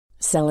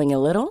Selling a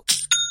little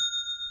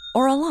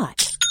or a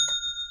lot?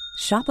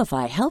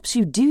 Shopify helps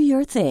you do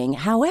your thing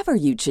however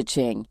you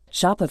cha-ching.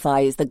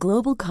 Shopify is the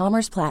global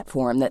commerce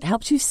platform that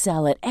helps you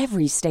sell at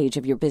every stage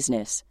of your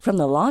business. From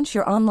the launch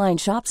your online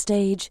shop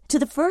stage to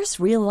the first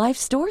real-life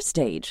store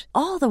stage,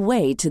 all the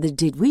way to the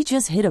did we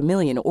just hit a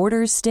million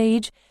orders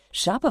stage.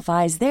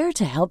 Shopify is there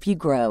to help you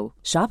grow.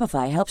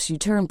 Shopify helps you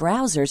turn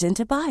browsers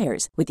into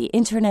buyers with the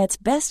internet's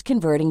best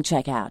converting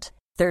checkout.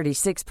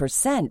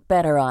 36%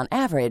 better on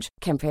average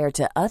compared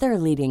to other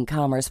leading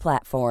commerce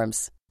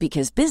platforms.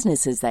 Because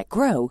businesses that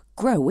grow,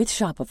 grow with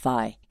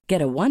Shopify.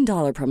 Get a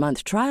 $1 per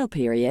month trial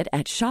period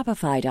at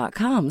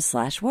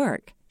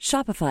shopify.com/work.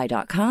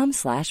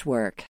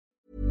 Shopify.com/work.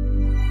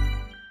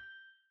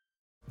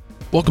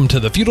 Welcome to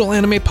the Feudal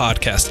Anime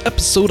Podcast,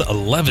 episode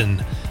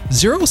 11,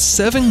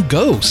 07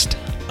 Ghost.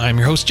 I'm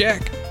your host,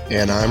 Jack.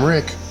 And I'm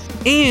Rick.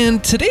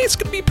 And today it's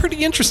going to be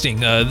pretty interesting.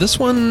 This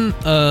one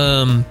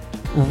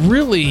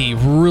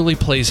really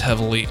plays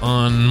heavily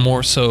on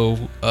more so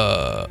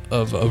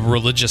of a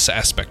religious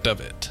aspect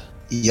of it.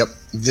 Yep.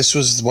 This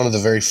was one of the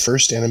very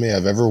first anime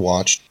I've ever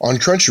watched, on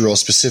Crunchyroll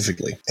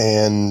specifically.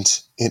 And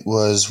it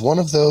was one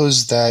of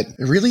those that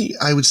really,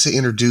 I would say,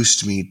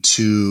 introduced me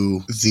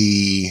to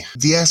the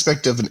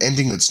aspect of an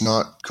ending that's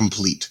not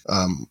complete,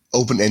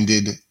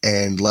 open-ended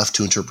and left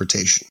to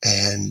interpretation.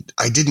 And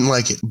I didn't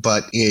like it,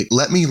 but it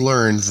let me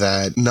learn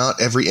that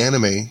not every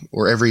anime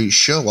or every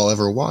show I'll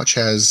ever watch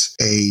has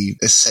a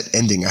set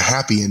ending, a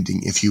happy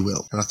ending, if you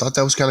will. And I thought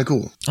that was kind of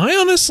cool. I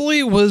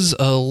honestly was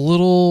a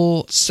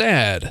little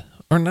sad.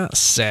 Or not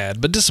sad,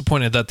 but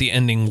disappointed that the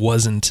ending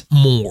wasn't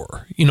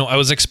more. You know, I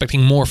was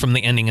expecting more from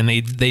the ending, and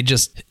they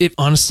just, it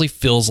honestly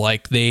feels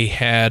like they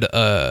had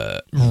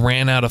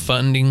ran out of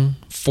funding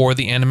for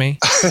the anime.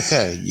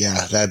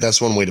 Yeah, that's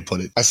one way to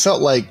put it. I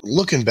felt like,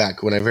 looking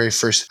back when I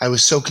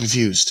was so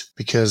confused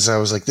because I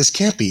was like, this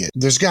can't be it.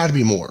 There's got to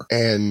be more.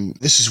 And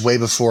this is way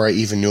before I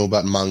even knew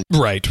about manga.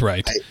 Right.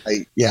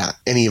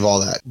 Any of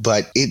all that.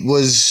 But it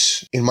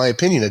was, in my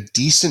opinion, a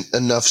decent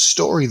enough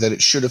story that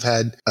it should have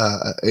had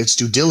its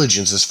due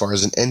diligence as far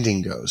as an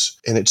ending goes.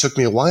 And it took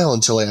me a while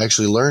until I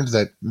actually learned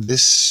that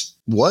this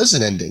was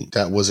an ending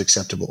that was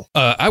acceptable.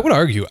 I would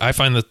argue, I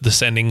find that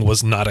this ending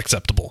was not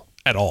acceptable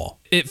at all.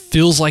 It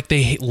feels like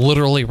they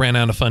literally ran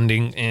out of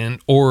funding,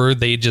 or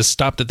they just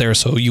stopped it there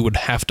so you would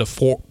have to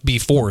be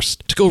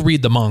forced to go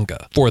read the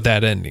manga for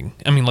that ending.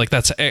 I mean, like,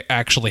 that's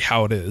actually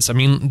how it is. I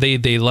mean,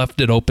 they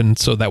left it open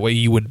so that way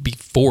you would be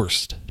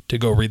forced to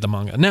go read the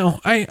manga.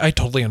 Now, I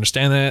totally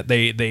understand that.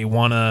 They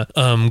want to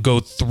go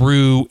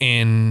through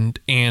and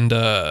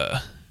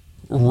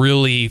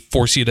really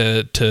force you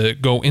to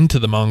go into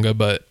the manga,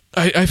 but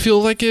I feel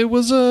like it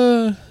was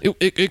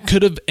it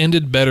could have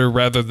ended better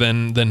rather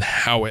than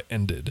how it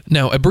ended.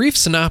 Now, a brief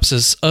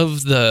synopsis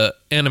of the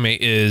anime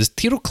is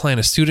Tito Klein,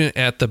 a student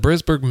at the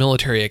Brisberg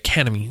Military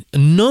Academy,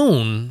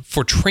 known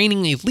for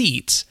training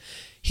elites.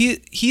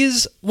 He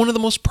is one of the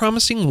most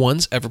promising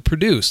ones ever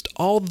produced.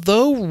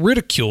 Although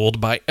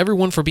ridiculed by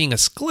everyone for being a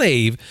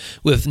slave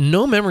with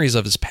no memories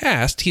of his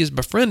past, he is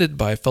befriended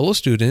by fellow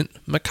student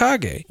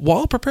Mikage.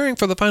 While preparing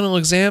for the final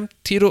exam,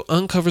 Tito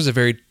uncovers a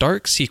very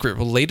dark secret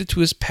related to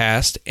his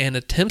past and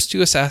attempts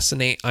to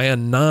assassinate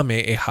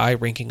Ayaname, a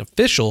high-ranking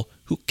official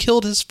who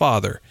killed his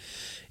father.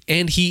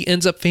 And he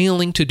ends up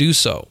failing to do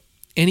so,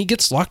 and he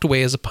gets locked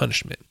away as a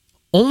punishment.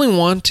 Only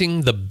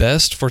wanting the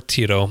best for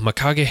Tito,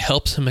 Mikage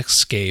helps him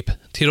escape.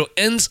 Tito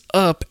ends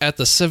up at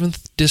the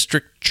 7th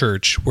District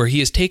Church, where he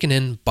is taken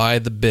in by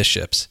the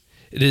bishops.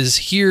 It is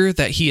here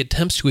that he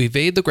attempts to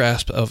evade the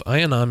grasp of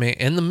Ayaname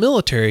and the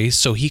military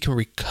so he can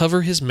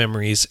recover his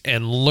memories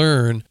and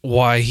learn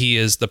why he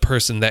is the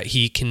person that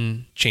he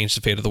can change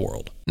the fate of the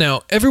world.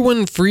 Now,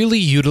 everyone freely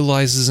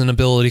utilizes an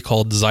ability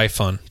called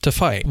Xiphon to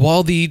fight,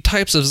 while the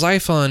types of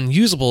Xiphon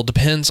usable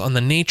depends on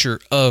the nature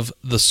of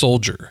the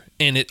soldier,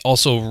 and it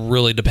also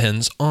really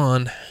depends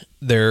on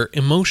their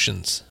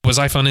emotions. What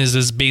Xiphon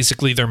is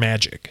basically their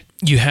magic.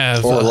 You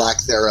have... Or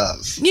lack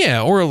thereof.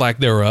 Yeah, or a lack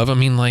thereof. I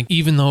mean, like,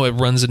 even though it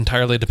runs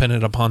entirely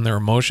dependent upon their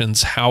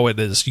emotions, how it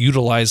is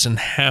utilized and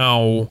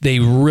how they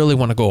really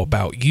want to go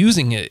about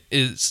using it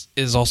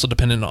is also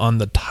dependent on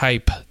the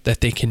type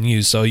that they can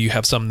use. So you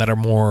have some that are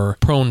more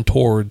prone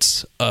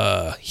towards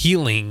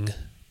healing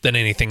than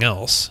anything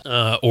else,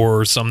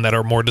 or some that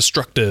are more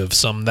destructive,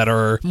 some that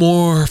are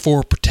more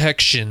for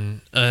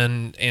protection,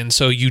 and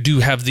so you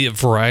do have the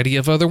variety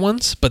of other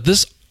ones. But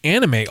this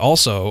anime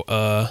also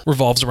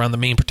revolves around the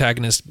main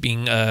protagonist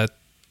being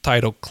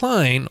Tito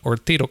Klein,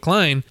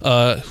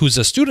 who's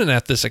a student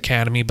at this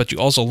academy, but you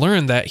also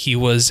learn that he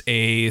was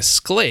a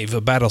slave,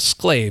 a battle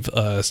slave,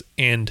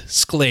 and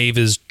slave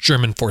is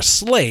German for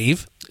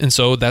slave, and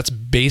so that's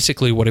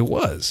basically what it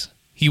was.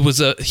 He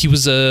was a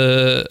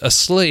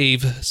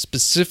slave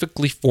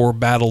specifically for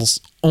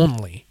battles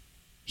only.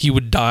 He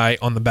would die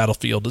on the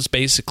battlefield is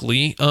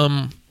basically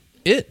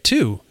it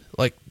too.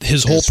 Like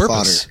his whole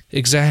purpose. Fodder.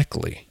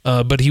 Exactly.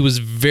 But he was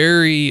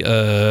very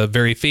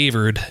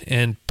favored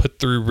and put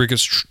through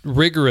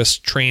rigorous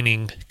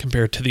training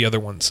compared to the other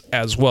ones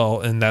as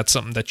well, and that's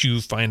something that you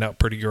find out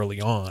pretty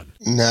early on.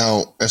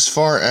 Now, as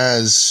far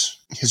as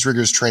his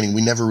rigorous training,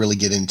 we never really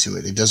get into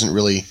it. It doesn't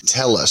really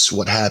tell us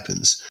what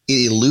happens.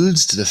 It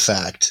alludes to the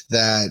fact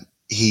that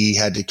he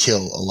had to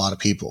kill a lot of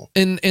people.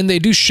 And they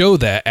do show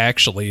that,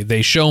 actually.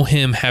 They show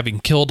him having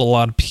killed a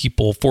lot of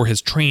people for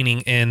his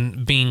training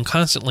and being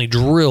constantly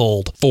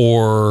drilled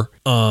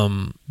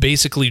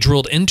basically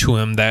drilled into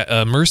him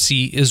that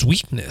mercy is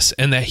weakness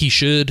and that he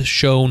should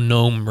show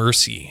no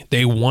mercy.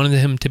 They wanted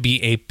him to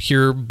be a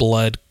pure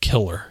blood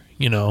killer,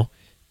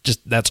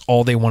 just that's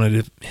all they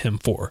wanted him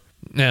for.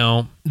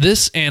 Now,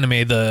 this anime,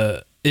 it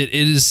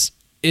is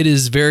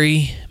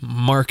very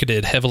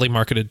heavily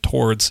marketed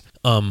towards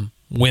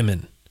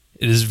women.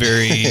 It is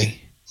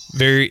very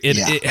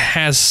it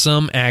has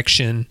some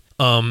action.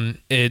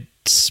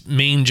 Its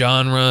main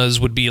genres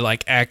would be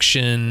like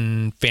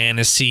action,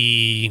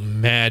 fantasy,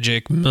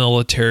 magic,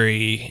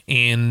 military,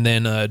 and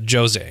then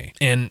josei.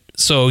 And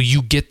so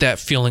you get that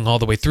feeling all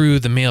the way through.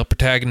 The male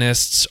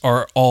protagonists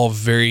are all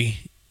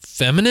very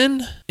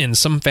feminine in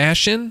some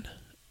fashion,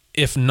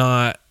 if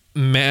not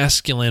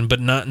masculine,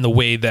 but not in the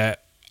way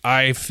that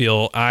I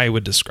feel I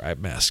would describe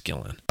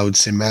masculine. I would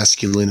say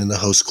masculine in the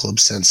host club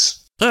sense.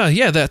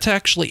 Yeah, that's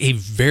actually a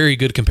very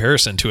good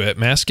comparison to it.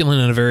 Masculine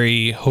in a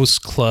very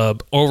host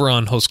club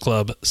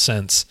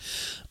sense,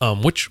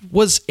 which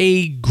was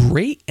a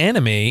great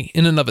anime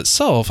in and of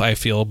itself, I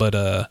feel.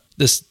 But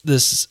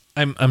this,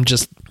 I'm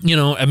just,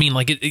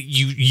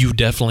 you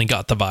definitely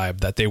got the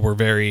vibe that they were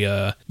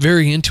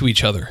very into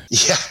each other.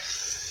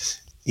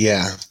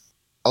 Yeah.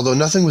 Although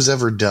nothing was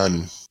ever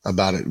done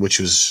about it, which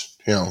was,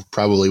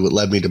 probably what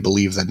led me to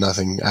believe that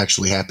nothing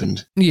actually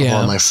happened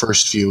on my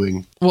first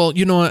viewing. Well,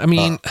 you know what I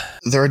mean?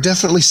 There are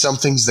definitely some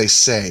things they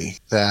say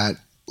that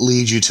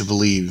lead you to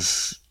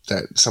believe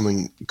that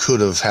something could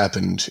have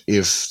happened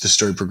if the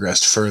story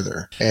progressed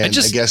further. And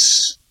I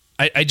guess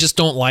I just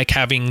don't like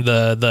having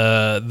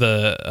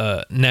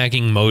the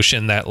nagging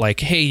motion that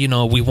like, hey,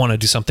 we want to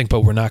do something,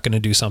 but we're not going to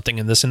do something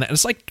and this and that.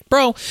 It's like,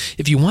 bro,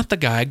 if you want the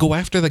guy, go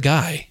after the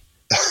guy.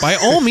 By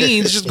all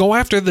means, just go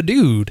after the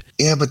dude.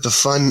 Yeah, but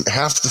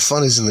half the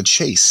fun is in the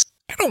chase.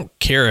 I don't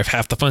care if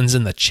half the fun's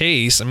in the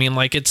chase. I mean,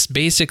 like, it's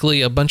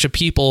basically a bunch of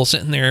people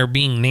sitting there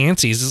being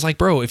Nancy's. It's like,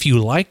 bro, if you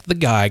like the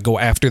guy, go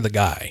after the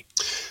guy.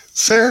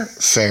 Fair.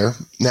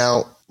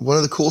 Now, one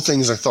of the cool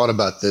things I thought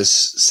about this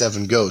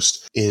Seven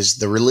Ghost is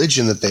the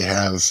religion that they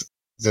have.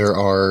 There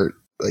are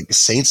like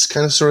saints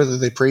kind of sort of that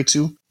they pray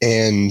to.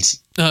 And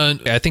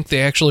I think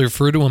they actually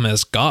refer to them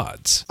as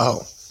gods.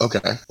 Oh,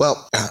 okay.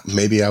 Well,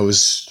 maybe I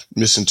was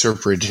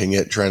misinterpreting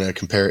it, trying to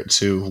compare it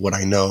to what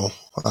I know.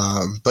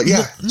 But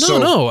yeah.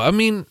 No. I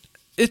mean,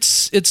 I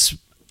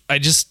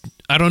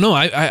don't know.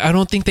 I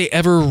don't think they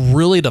ever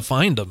really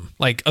defined them,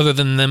 like other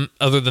than them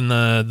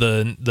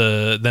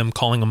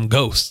calling them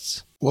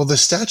ghosts. Well, the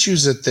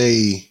statues that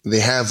they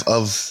have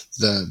of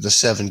the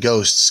seven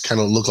ghosts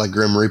kind of look like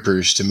Grim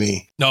Reapers to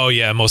me. Oh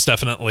yeah, most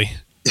definitely.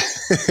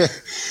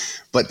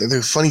 But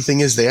the funny thing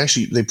is,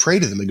 they pray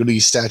to them. They go to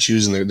these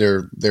statues, and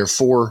they're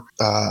for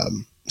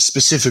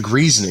specific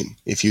reasoning,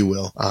 if you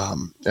will,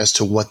 as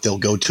to what they'll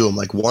go to them.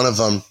 Like one of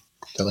them,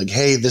 they're like,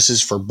 "Hey, this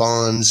is for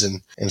bonds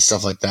and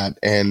stuff like that."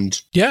 And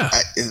yeah,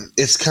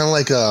 it's kind of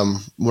like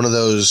one of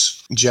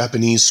those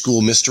Japanese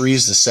school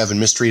mysteries, the 7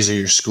 mysteries of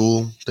your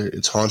school.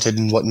 It's haunted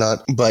and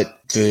whatnot. But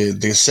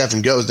the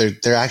 7 ghosts,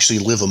 they actually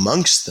live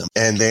amongst them,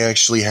 and they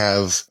actually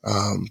have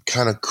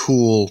kind of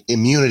cool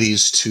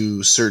immunities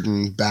to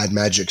certain bad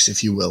magics,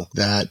 if you will,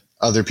 that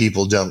other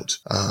people don't.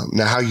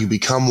 Now, how you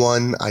become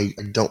one, I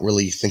don't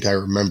really think I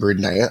remembered.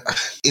 And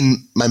in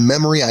my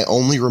memory, I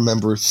only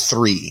remember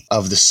 3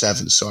 of the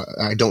 7, so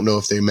I don't know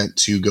if they meant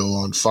to go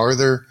on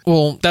farther.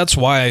 Well, that's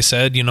why I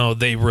said,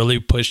 they really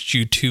pushed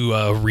you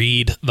to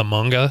read the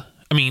manga.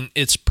 I mean,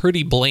 it's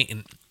pretty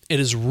blatant. It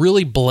is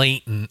really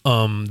blatant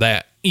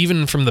that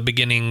even from the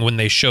beginning when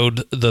they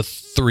showed the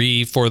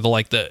 3 for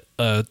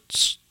the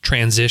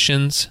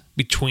transitions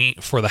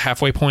for the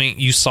halfway point,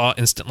 you saw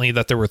instantly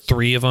that there were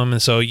 3 of them,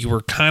 and so you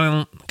were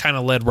kind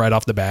of led right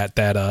off the bat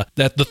that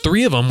the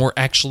 3 of them were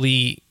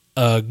actually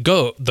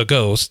the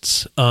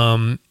ghosts.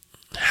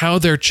 How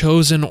they're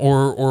chosen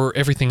or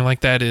everything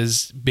like that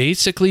is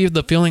basically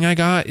the feeling I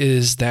got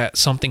is that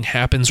something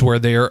happens where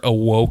they're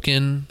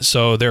awoken,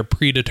 so they're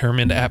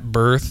predetermined at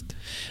birth,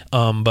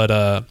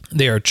 but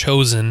they are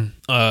chosen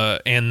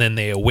and then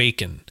they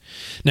awaken.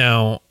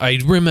 Now, I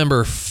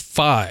remember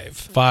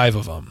 5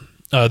 of them.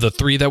 The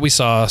 3 that we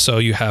saw, so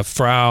you have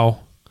Frau,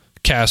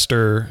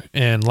 Castor,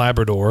 and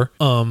Labrador.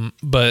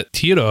 But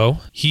Tiro,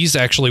 he's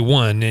actually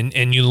one,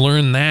 and you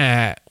learn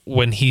that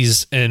when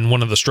he's in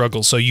one of the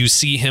struggles. So you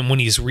see him when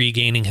he's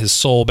regaining his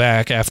soul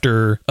back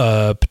after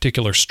a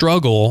particular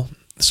struggle.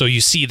 So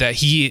you see that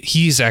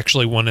he's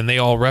actually one, and they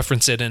all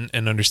reference it and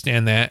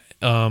understand that.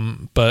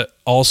 But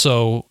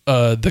also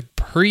the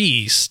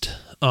priest,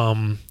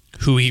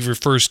 who he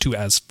refers to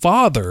as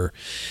father,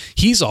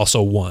 he's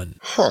also one.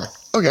 Huh.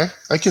 Okay,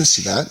 I can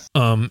see that.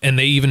 And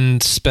they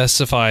even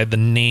specify the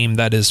name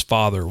that his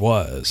father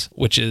was,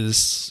 which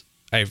is,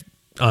 I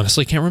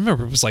honestly can't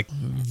remember. It was like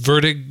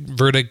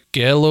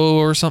Vertigello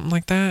or something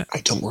like that.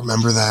 I don't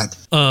remember that.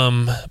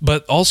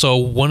 But also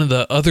one of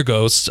the other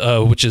ghosts,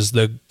 which is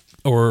the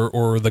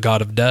or the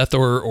god of death,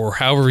 or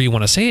however you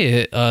want to say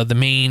it, the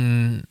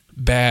main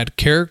bad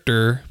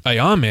character,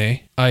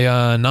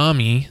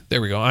 Ayanami,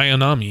 there we go,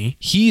 Ayanami,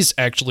 he's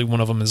actually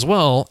one of them as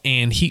well,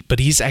 but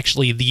he's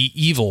actually the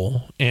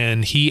evil,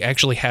 and he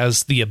actually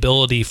has the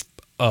ability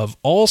of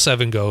all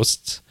 7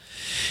 ghosts,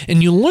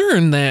 and you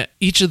learn that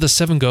each of the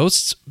 7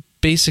 ghosts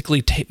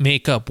basically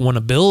make up one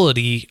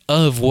ability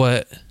of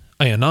what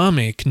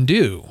Ayanami can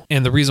do.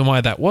 And the reason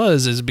why that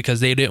is because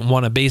they didn't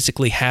want to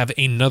basically have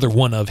another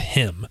one of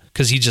him,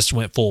 because he just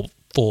went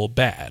full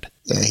bad.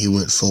 Yeah, he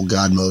went full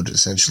god mode,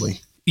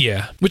 essentially.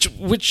 Yeah, which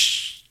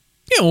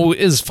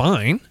is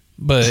fine,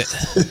 but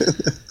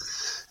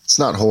it's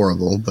not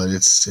horrible, but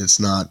it's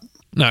not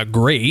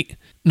great.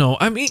 No,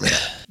 I mean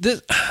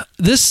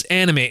this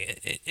anime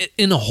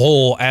in a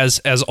whole, as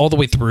all the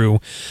way through,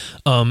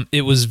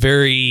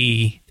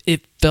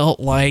 it felt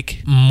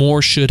like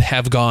more should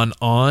have gone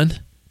on.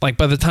 Like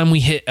by the time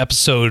we hit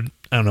episode,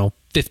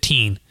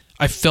 15,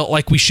 I felt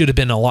like we should have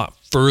been a lot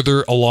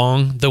further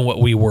along than what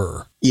we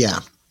were. Yeah,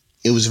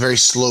 it was a very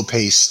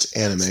slow-paced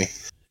anime.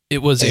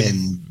 It was a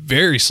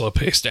very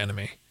slow-paced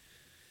anime.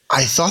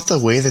 I thought the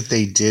way that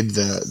they did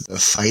the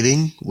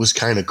fighting was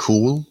kind of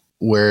cool,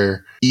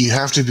 where you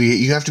have to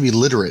be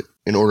literate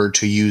in order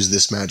to use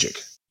this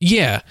magic.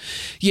 Yeah.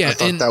 I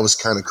thought that was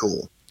kind of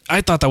cool. I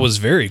thought that was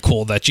very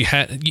cool that you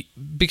had,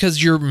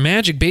 because your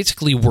magic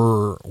basically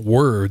were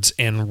words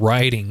and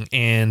writing,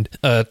 and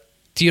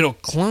Theodore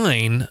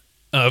Klein,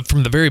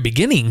 from the very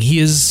beginning,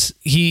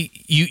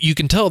 you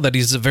can tell that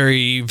he's a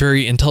very,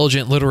 very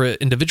intelligent, literate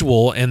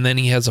individual, and then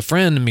he has a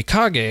friend,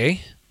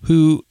 Mikage,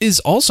 who is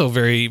also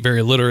very,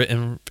 very literate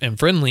and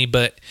friendly,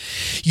 but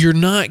you're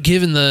not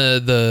given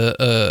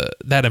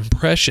that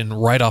impression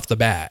right off the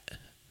bat.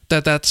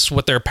 That's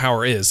what their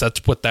power is.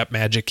 That's what that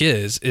magic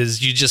is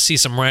you just see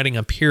some writing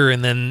appear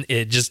and then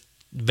it just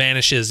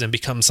vanishes and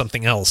becomes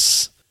something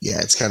else. Yeah,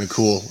 it's kind of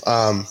cool.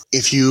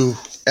 If you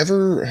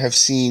ever have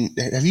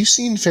you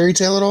seen Fairy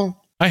Tail at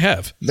all? I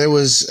have. There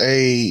was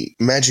a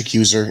magic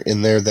user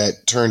in there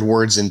that turned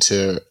words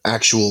into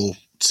actual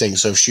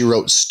things. So if she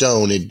wrote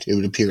stone, it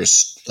would appear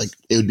like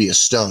it would be a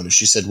stone. If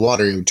she said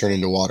water, it would turn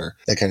into water,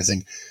 that kind of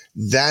thing.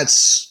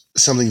 That's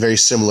something very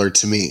similar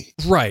to me,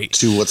 right,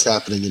 to what's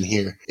happening in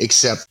here,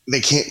 except they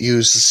can't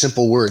use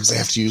simple words. They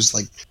have to use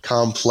like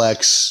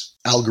complex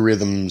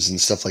algorithms and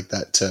stuff like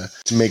that to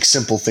make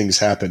simple things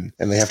happen,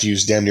 and they have to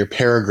use damn near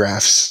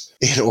paragraphs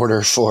in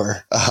order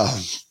for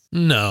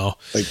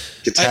like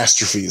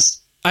catastrophes.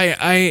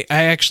 I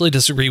actually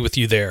disagree with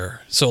you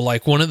there. So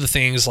like one of the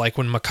things, like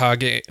when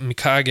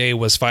Mikage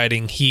was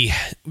fighting,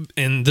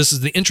 and this is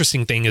the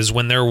interesting thing, is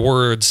when their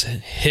words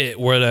hit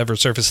whatever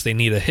surface they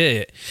need to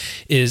hit,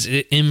 is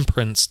it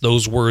imprints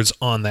those words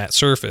on that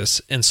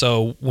surface. And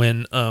so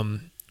when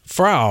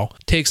Frau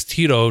takes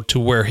Tito to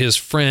where his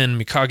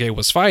friend Mikage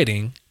was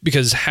fighting,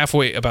 because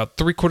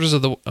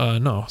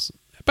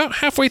about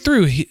halfway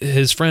through,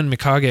 his friend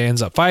Mikage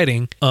ends up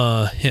fighting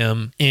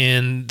him,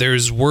 and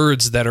there's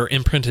words that are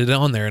imprinted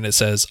on there, and it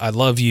says, "I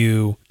love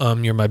you,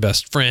 you're my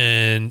best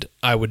friend,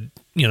 I would,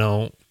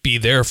 be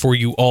there for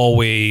you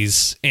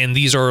always." And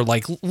these are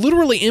like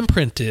literally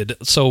imprinted.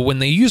 So when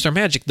they use their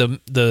magic,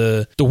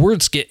 the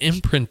words get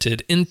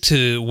imprinted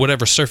into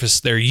whatever surface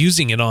they're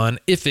using it on,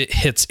 if it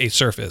hits a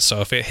surface. So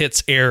if it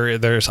hits air,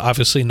 there's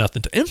obviously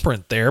nothing to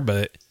imprint there.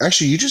 But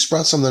actually, you just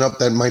brought something up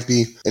that might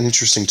be an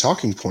interesting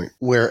talking point.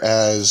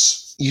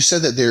 Whereas you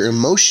said that their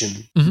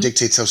emotion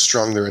dictates how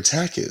strong their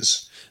attack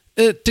is.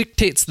 It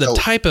dictates the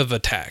type of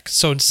attack.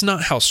 So it's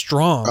not how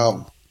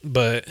strong,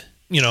 but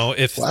I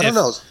don't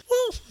know.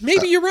 Well,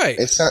 maybe you're right.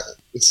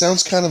 It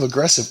sounds kind of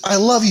aggressive. "I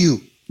love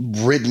you,"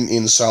 written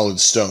in solid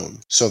stone.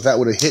 So if that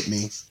would have hit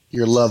me,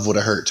 your love would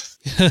have hurt.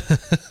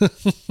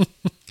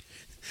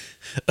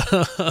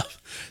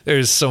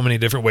 There's so many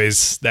different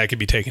ways that could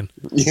be taken.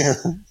 Yeah.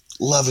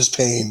 Love is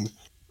pain.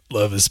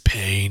 Love is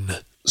pain.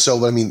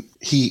 So, I mean,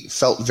 he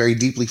felt very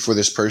deeply for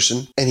this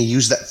person, and he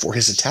used that for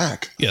his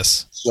attack.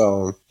 Yes.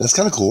 So that's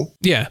kind of cool.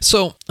 Yeah.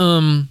 So,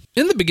 in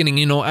the beginning,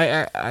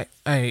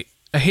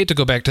 I hate to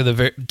go back to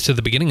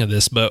the beginning of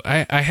this, but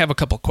I have a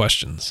couple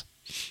questions.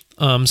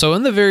 So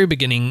in the very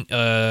beginning,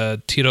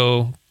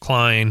 Tito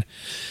Klein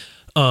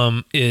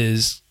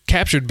is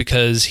captured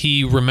because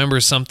he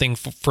remembers something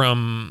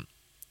from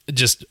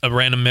just a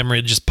random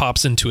memory just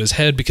pops into his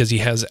head because he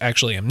has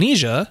actually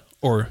amnesia,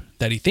 or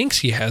that he thinks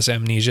he has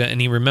amnesia,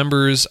 and he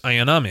remembers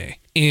Ayanami.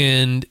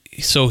 And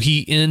so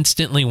he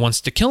instantly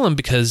wants to kill him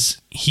because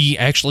he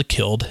actually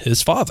killed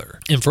his father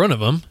in front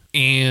of him.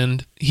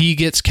 And he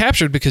gets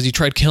captured because he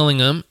tried killing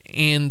him.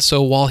 And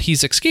so while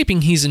he's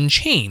escaping, he's in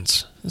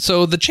chains.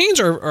 So the chains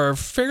are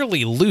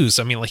fairly loose.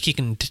 I mean, like, he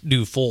can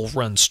do full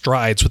run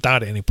strides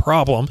without any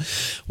problem.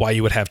 Why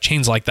you would have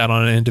chains like that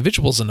on an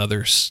individual is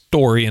another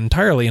story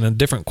entirely, and a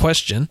different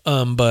question.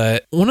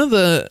 But one of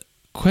the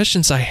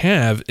questions I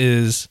have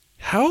is,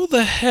 how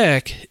the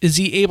heck is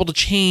he able to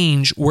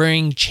change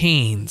wearing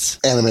chains?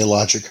 Anime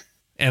logic.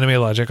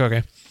 Anime logic,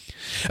 okay.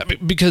 I mean,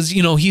 because,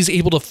 you know, he's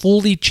able to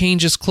fully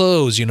change his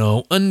clothes, you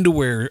know,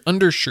 underwear,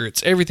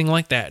 undershirts, everything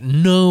like that.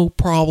 No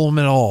problem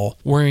at all.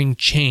 Wearing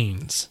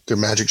chains. They're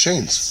magic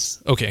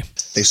chains. Okay.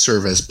 They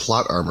serve as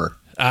plot armor.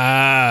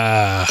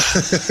 Ah,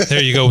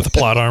 there you go with the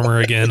plot armor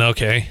again.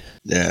 Okay.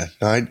 Yeah,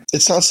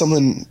 it's not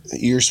something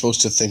you're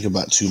supposed to think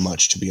about too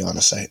much, to be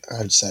honest,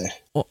 I'd say.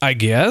 Well, I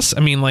guess. I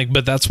mean, like,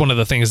 but that's one of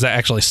the things that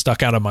actually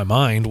stuck out of my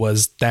mind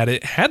was that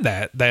it had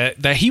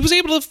that he was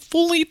able to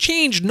fully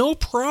change, no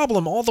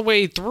problem, all the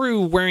way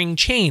through wearing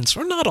chains.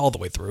 Or not all the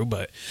way through,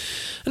 but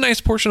a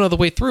nice portion of the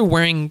way through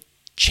wearing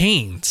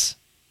chains.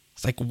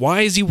 It's like,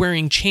 why is he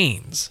wearing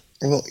chains?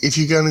 Well, if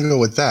you're going to go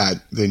with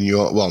that, then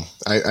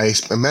I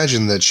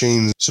imagine that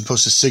chains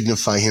supposed to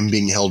signify him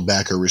being held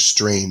back or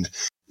restrained,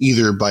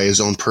 either by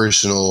his own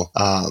personal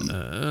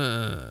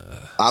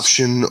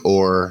option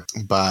or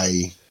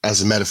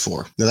as a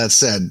metaphor. Now, that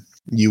said,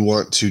 you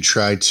want to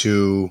try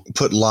to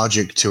put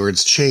logic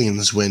towards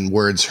chains when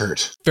words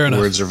hurt. Fair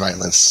enough. Words are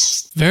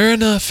violence. Fair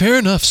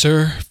enough,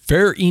 sir.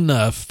 Fair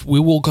enough.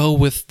 We will go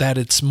with that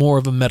it's more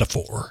of a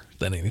metaphor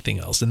than anything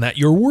else, and that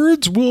your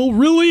words will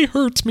really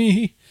hurt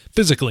me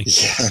physically.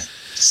 Yeah.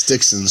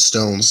 Sticks and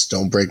stones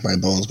don't break my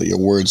bones, but your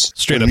words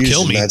straight up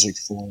kill me. Magic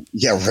form.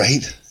 Yeah,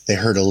 right? They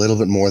hurt a little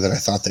bit more than I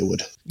thought they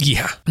would.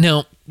 Yeah.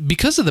 Now,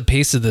 because of the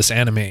pace of this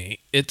anime,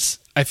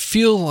 I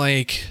feel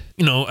like,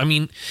 you know, I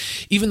mean,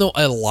 even though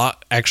a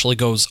lot actually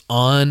goes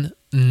on,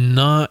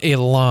 not a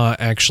lot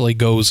actually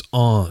goes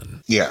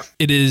on. Yeah.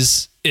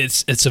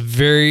 It's a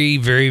very,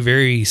 very,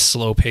 very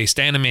slow-paced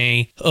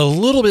anime, a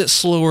little bit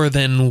slower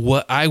than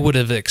what I would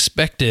have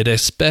expected,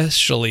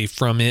 especially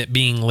from it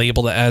being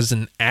labeled as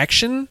an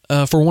action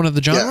for one of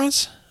the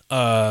genres. Yeah.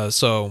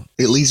 So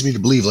it leads me to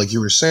believe, like you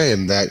were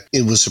saying, that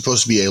it was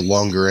supposed to be a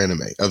longer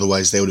anime.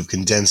 Otherwise, they would have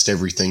condensed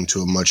everything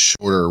to a much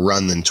shorter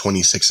run than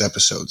 26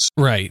 episodes.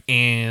 Right.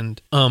 And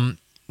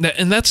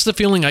that's the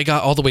feeling I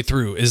got all the way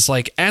through, is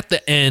like at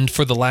the end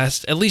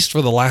at least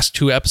for the last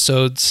 2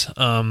 episodes,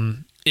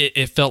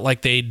 it felt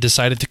like they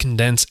decided to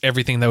condense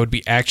everything that would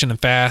be action and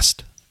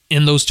fast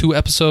in those 2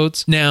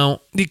 episodes.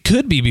 Now, it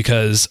could be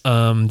because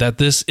that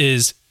this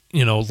is,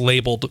 you know,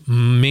 labeled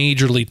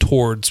majorly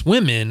towards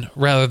women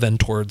rather than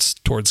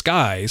towards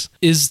guys,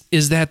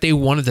 is that they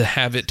wanted to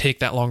have it take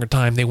that longer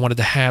time. They wanted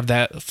to have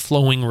that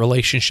flowing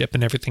relationship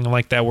and everything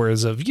like that.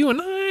 Whereas of you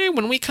and I,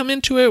 when we come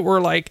into it,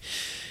 we're like,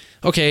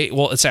 okay,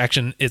 well, it's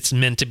action. It's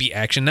meant to be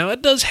action. Now,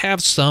 it does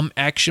have some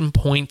action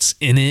points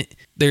in it.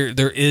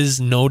 There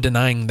is no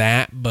denying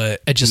that,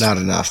 but it just not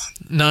enough.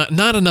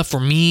 Not enough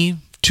for me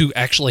to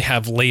actually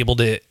have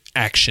labeled it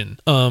action.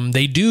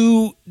 They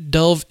do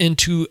delve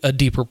into a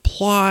deeper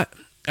plot.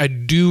 I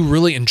do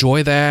really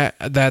enjoy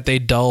that they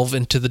delve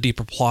into the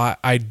deeper plot.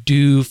 I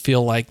do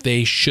feel like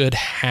they should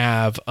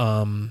have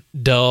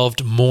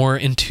delved more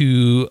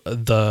into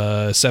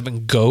the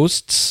 7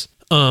 ghosts.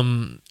 I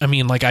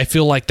mean, like, I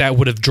feel like that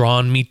would have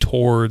drawn me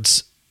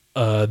towards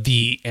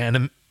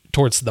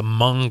towards the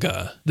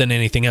manga than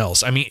anything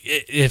else. I mean,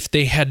 if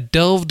they had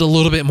delved a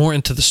little bit more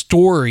into the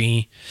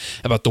story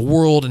about the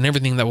world and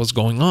everything that was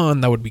going on,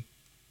 that would be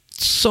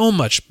so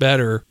much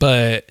better.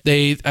 But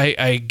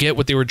I get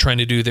what they were trying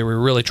to do. They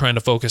were really trying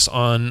to focus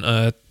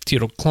on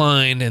Theodore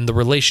Klein and the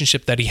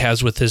relationship that he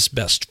has with his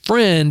best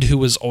friend, who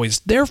was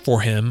always there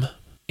for him.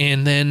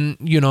 And then,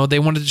 you know, they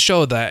wanted to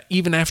show that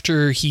even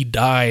after he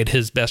died,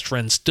 his best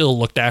friend still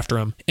looked after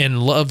him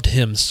and loved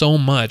him so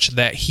much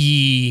that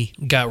he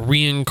got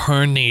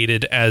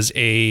reincarnated as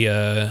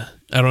I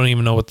don't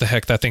even know what the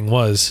heck that thing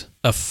was.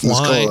 A flying...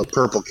 Let's call it a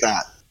purple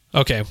cat.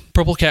 Okay.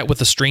 Purple cat with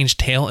a strange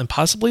tail and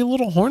possibly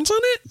little horns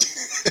on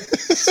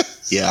it?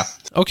 Yeah.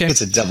 Okay.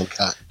 It's a devil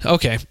cat.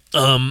 Okay.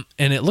 And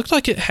it looked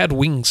like it had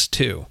wings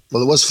too.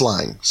 Well, it was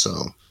flying, so...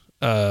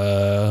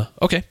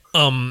 Okay.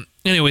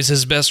 Anyways,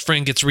 his best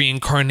friend gets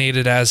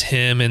reincarnated as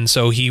him, and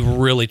so he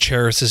really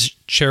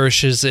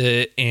cherishes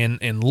it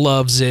and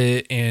loves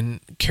it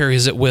and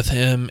carries it with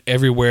him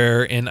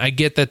everywhere. And I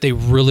get that they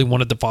really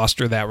wanted to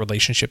foster that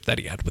relationship that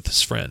he had with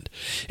his friend.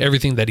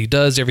 Everything that he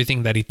does,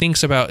 everything that he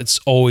thinks about, it's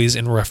always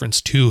in reference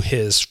to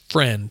his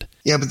friend.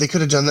 Yeah, but they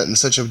could have done that in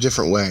such a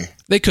different way.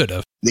 They could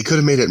have. They could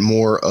have made it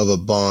more of a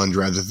bond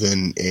rather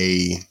than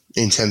a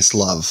intense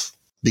love,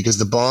 because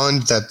the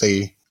bond that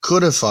they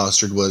could have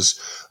fostered was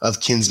of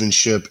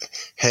kinsmanship.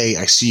 Hey,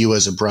 I see you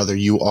as a brother.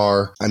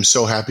 I'm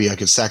so happy I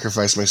could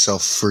sacrifice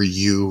myself for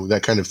you,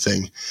 that kind of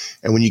thing.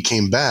 And when you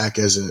came back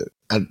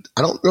I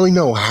don't really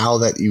know how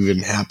that even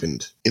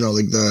happened. You know,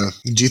 like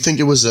do you think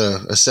it was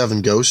a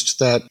 7 ghost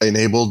that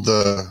enabled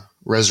the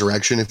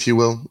resurrection, if you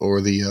will,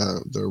 or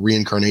the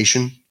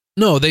reincarnation?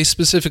 No, they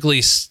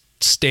specifically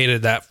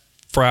stated that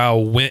Frau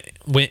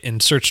went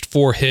and searched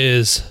for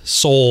his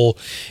soul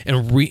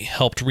and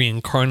helped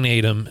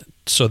reincarnate him.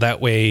 So that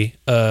way,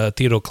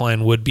 Theodore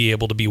Klein would be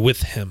able to be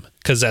with him,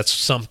 because that's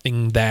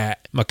something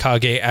that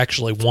Mikage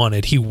actually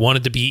wanted. He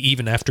wanted to be,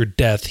 even after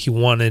death, he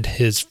wanted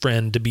his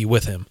friend to be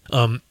with him.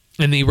 And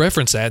And they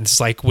reference that. It's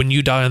like, when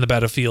you die on the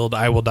battlefield,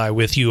 I will die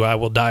with you. I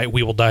will die.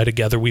 We will die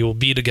together. We will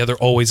be together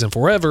always and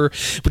forever,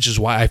 which is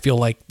why I feel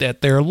like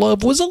that their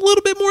love was a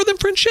little bit more than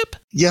friendship.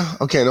 Yeah.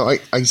 Okay. No,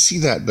 I see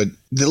that, but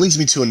that leads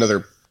me to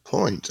another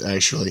point,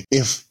 actually.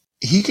 If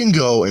he can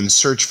go and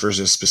search for a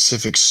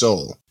specific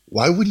soul,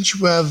 why wouldn't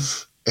you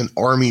have an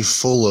army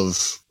full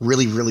of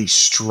really, really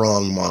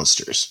strong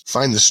monsters?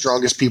 Find the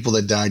strongest people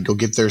that died, go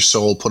get their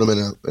soul, put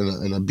them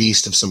in a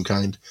beast of some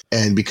kind.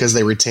 And because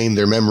they retain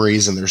their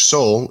memories and their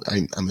soul,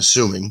 I'm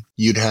assuming,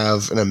 you'd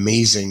have an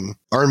amazing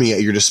army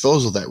at your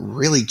disposal that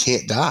really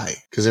can't die.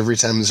 Because every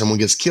time someone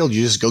gets killed,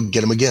 you just go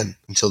get them again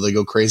until they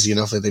go crazy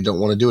enough that they don't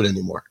want to do it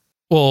anymore.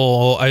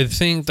 Well, I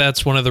think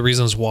that's one of the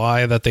reasons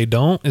why that they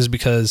don't, is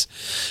because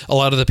a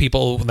lot of the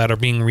people that are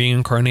being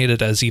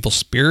reincarnated as evil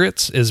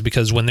spirits is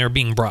because when they're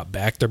being brought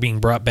back, they're being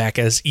brought back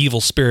as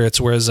evil spirits.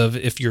 Whereas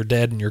if you're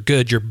dead and you're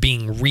good, you're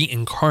being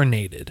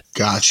reincarnated.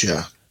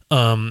 Gotcha.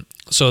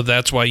 So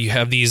that's why you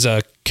have these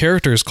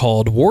characters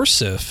called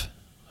Warsif,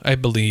 I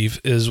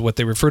believe, is what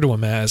they refer to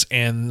them as.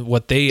 And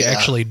what they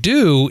actually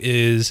do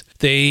is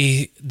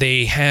they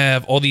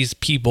have all these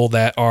people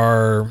that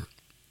are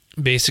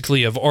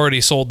basically have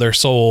already sold their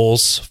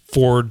souls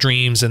for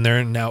dreams, and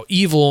they're now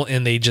evil,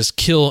 and they just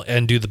kill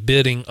and do the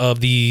bidding of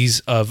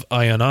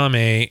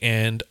Ayaname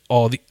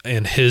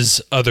and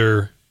his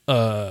other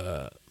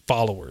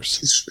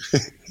followers,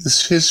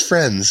 his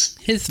friends,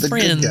 the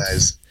good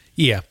guys.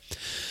 Yeah.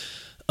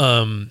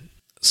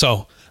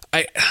 So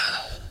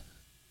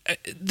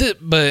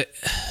but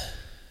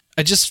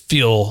I just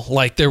feel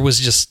like there was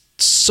just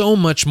so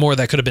much more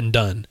that could have been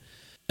done.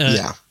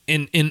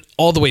 In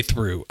all the way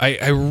through.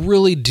 I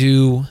really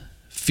do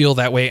feel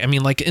that way. I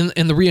mean, like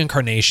in the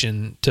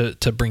reincarnation,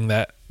 to bring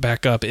that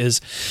back up,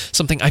 is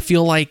something I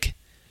feel like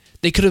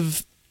they could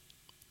have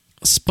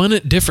spun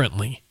it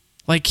differently.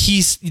 Like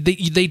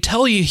they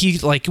tell you he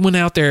like went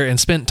out there and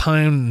spent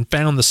time and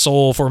found the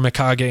soul for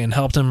Mikage and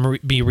helped him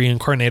be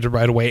reincarnated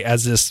right away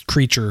as this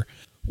creature.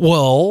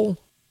 Well,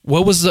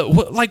 what was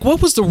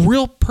the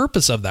real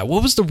purpose of that?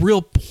 What was the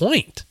real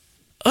point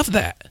of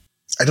that?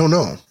 I don't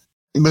know.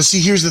 But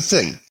see, here's the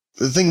thing.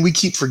 The thing we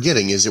keep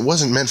forgetting is it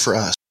wasn't meant for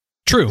us.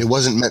 True. It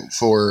wasn't meant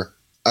for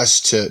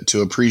us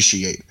to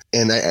appreciate.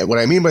 And what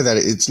I mean by that,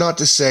 it's not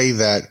to say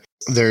that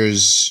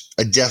there's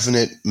a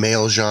definite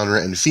male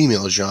genre and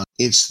female genre.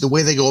 It's the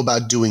way they go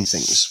about doing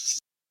things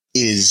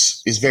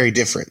is very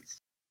different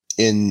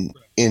in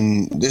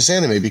this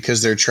anime,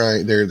 because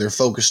they're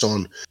focused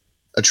on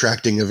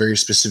attracting a very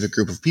specific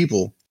group of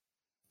people.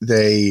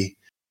 They,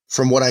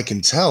 from what I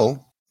can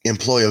tell,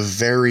 employ a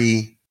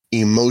very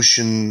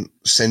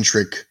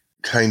emotion-centric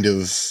kind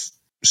of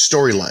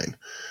storyline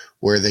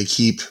where they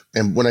keep,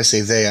 and when I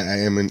say they,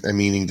 I'm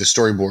meaning the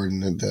storyboard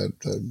and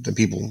the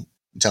people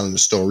telling the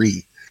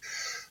story.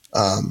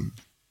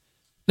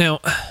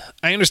 Now,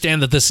 I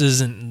understand that this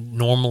isn't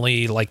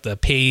normally like the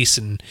pace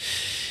and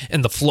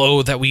the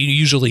flow that we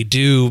usually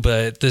do,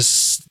 but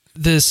this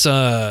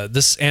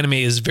anime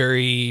is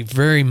very,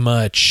 very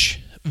much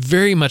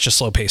a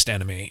slow-paced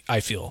anime, I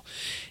feel.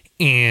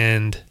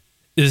 And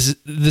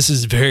this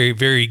is very,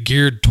 very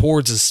geared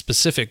towards a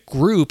specific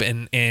group,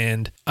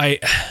 and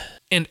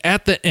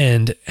at the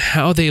end,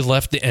 how they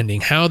left the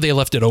ending, how they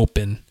left it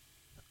open,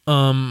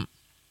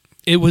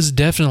 it was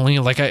definitely,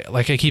 like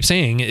I keep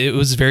saying, it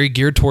was very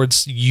geared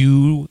towards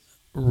you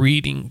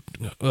reading,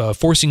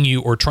 forcing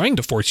you or trying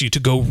to force you to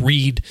go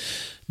read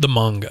the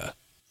manga.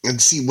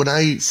 And see, when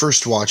I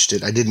first watched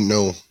it, I didn't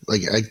know,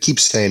 like I keep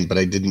saying, but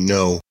I didn't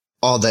know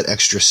all that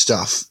extra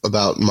stuff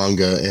about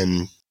manga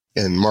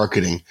and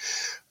marketing.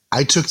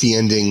 I took the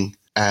ending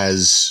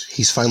as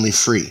he's finally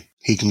free.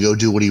 He can go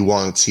do what he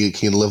wants. He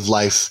can live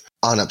life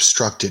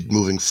unobstructed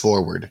moving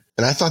forward.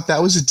 And I thought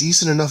that was a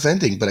decent enough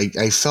ending, but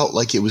I felt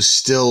like it was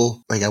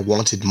still, like I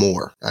wanted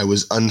more. I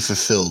was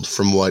unfulfilled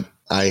from what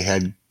I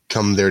had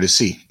come there to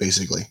see,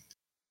 basically.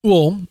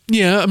 Well,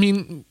 yeah, I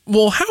mean,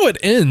 how it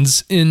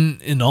ends,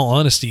 in all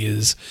honesty,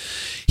 is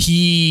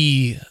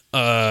he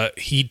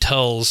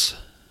tells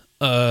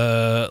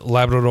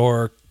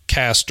Labrador,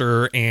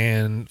 Castor,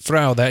 and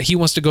Frau that he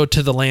wants to go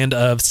to the land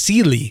of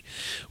Seelie,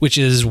 which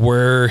is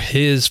where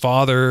his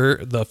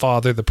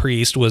the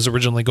priest, was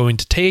originally going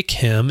to take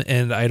him,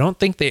 and I don't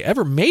think they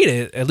ever made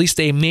it. At least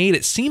they made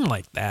it seem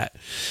like that.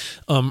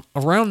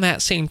 Around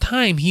that same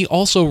time, he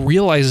also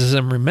realizes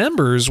and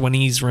remembers, when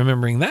he's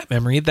remembering that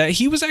memory, that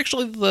he was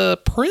actually the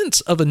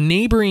prince of a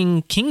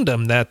neighboring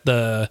kingdom that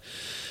the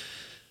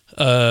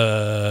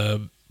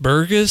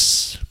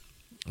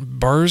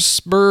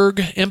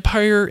Barsburg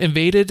Empire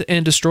invaded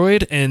and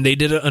destroyed, and they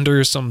did it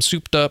under some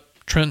trumped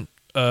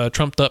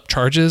up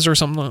charges or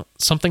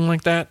something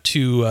like that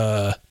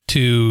to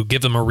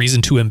give them a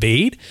reason to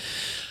invade.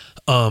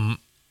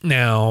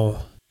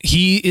 Now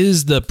he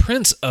is the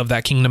prince of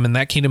that kingdom, and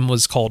that kingdom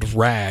was called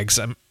Rags.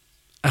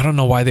 I don't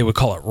know why they would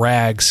call it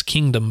Rags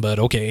Kingdom, but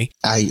okay.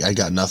 I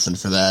got nothing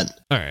for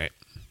that. All right.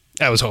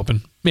 I was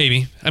hoping.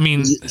 Maybe. I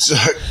mean...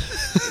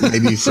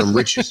 maybe from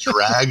riches to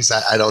rags?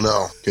 I don't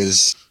know.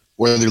 Because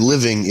where they're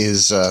living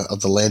is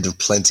of the land of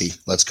plenty,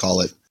 let's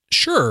call it.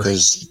 Sure.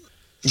 Because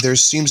there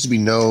seems to be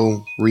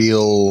no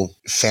real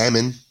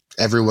famine.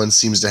 Everyone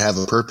seems to have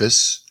a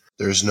purpose.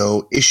 There's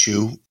no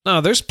issue.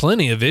 No, there's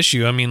plenty of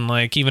issue. I mean,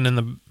 like even in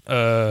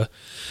the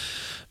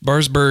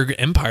Barsburg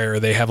Empire,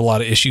 they have a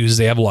lot of issues.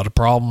 They have a lot of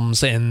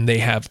problems, and they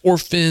have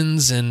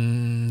orphans,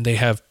 and they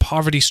have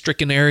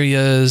poverty-stricken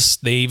areas.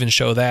 They even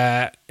show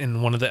that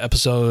in one of the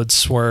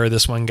episodes where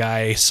this one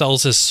guy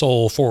sells his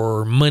soul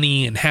for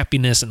money and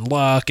happiness and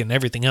luck and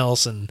everything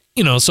else. And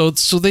so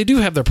they do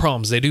have their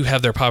problems. They do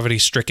have their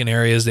poverty-stricken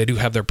areas. They do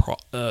have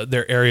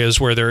their areas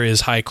where there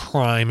is high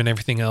crime and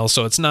everything else.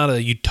 So it's not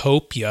a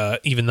utopia,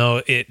 even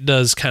though it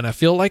does kind of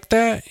feel like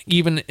that.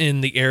 Even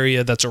in the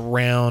area that's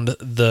around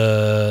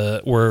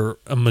where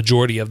a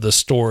majority of the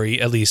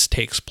story at least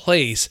takes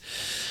place.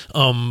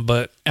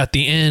 But at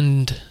the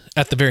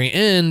very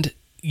end,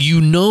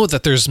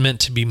 that there's meant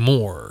to be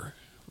more.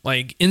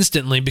 Like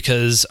instantly,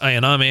 because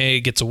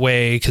Ayanami gets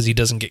away because he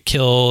doesn't get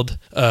killed.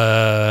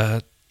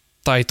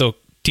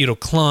 Tito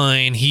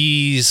Klein,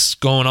 he's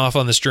going off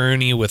on this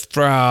journey with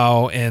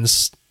Frau, and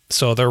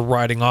so they're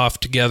riding off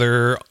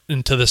together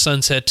into the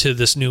sunset to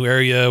this new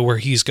area where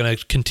he's going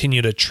to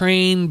continue to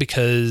train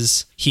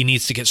because he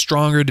needs to get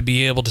stronger to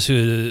be able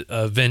to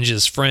avenge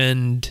his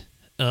friend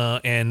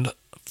and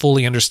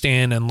fully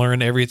understand and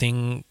learn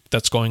everything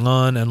that's going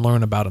on and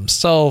learn about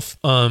himself.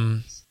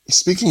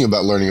 Speaking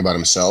about learning about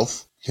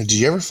himself, did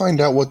you ever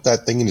find out what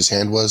that thing in his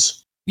hand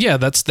was? Yeah,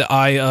 that's the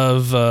eye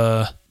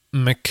of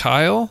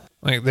Mikhail.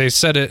 Like they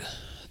said it,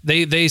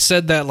 they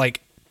said that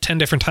like 10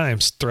 different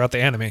times throughout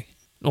the anime.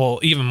 Well,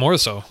 even more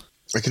so.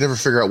 I could never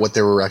figure out what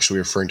they were actually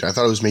referring to. I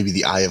thought it was maybe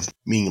the eye of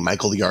meaning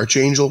Michael the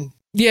Archangel.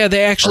 Yeah,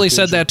 they actually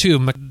said that too.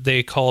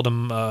 They called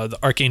him the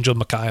Archangel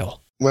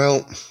Mikhail.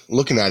 Well,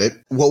 looking at it,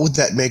 what would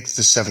that make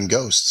the Seven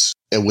Ghosts?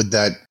 And would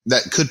that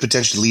could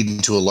potentially lead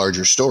into a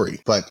larger story,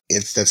 but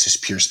that's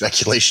just pure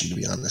speculation, to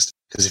be honest.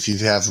 Because if you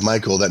have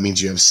Michael, that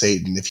means you have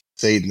Satan. If you have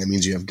Satan, that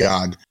means you have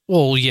God.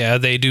 Well, yeah,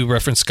 they do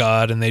reference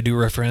God, and they do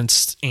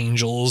reference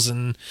angels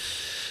and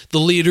the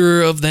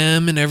leader of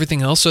them and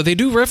everything else. So they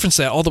do reference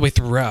that all the way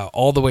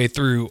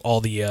through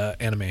all the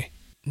anime.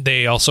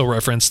 They also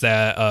reference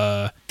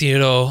that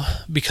Theodo,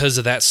 because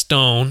of that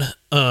stone,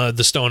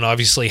 the stone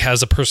obviously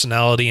has a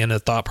personality and a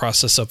thought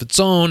process of its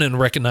own, and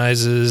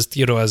recognizes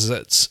Theodo as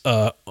its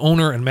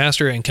owner and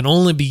master and can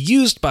only be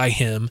used by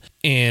him.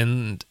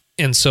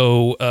 And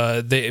so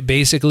they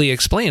basically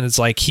explain it's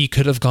like he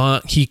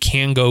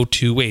can go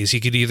two ways. He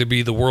could either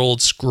be the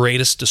world's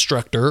greatest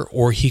destructor,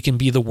 or he can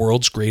be the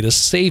world's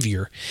greatest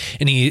savior.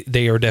 And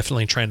they are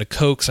definitely trying to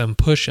coax and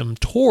push him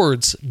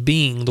towards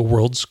being the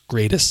world's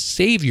greatest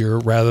savior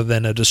rather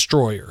than a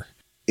destroyer.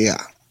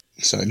 Yeah.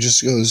 So it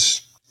just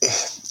goes,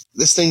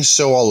 this thing's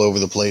so all over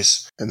the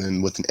place. And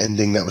then with an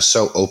ending that was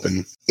so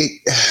open,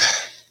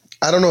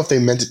 I don't know if they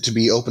meant it to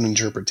be open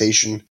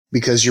interpretation,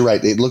 because you're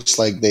right. It looks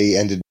like they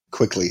ended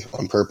quickly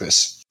on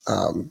purpose.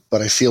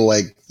 But I feel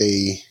like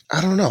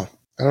I don't know.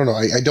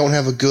 I don't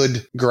have a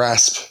good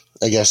grasp,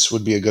 I guess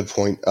would be a good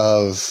point,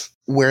 of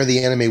where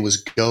the anime was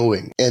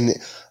going. And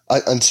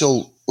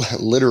until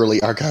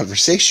literally our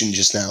conversation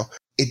just now,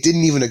 it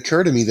didn't even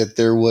occur to me that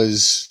there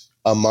was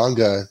a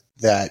manga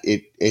that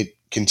it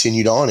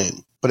continued on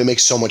in. But it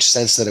makes so much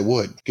sense that it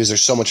would, because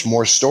there's so much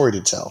more story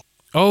to tell.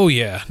 Oh,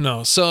 yeah.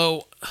 No.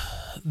 So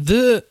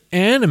the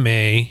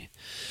anime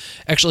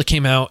actually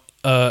came out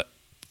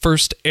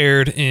first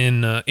aired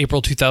in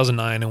April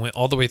 2009 and went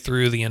all the way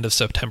through the end of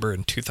September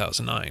in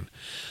 2009.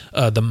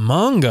 The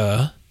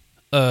manga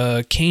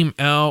came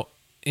out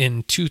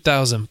in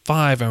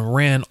 2005 and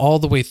ran all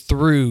the way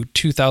through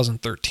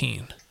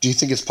 2013. Do you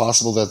think it's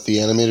possible that the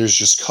animators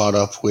just caught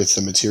up with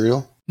the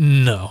material?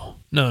 No.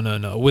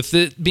 With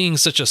it being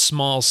such a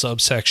small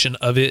subsection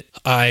of it,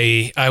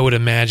 I would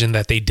imagine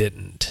that they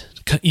didn't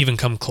even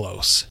come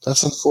close.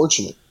 That's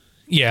unfortunate.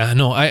 Yeah,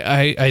 no,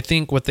 I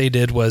think what they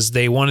did was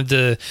they wanted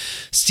to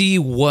see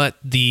what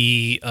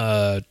the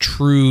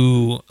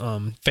true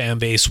fan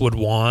base would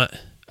want.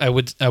 I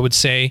would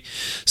say.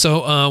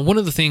 So one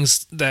of the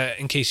things that,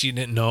 in case you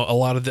didn't know, a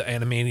lot of the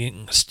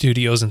animating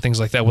studios and things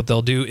like that, what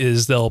they'll do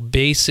is they'll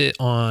base it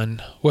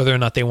on whether or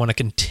not they want to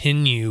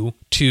continue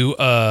to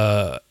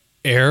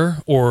air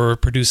or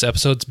produce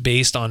episodes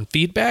based on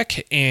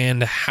feedback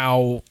and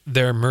how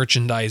their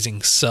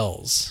merchandising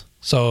sells.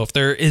 So if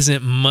there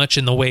isn't much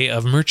in the way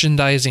of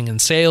merchandising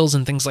and sales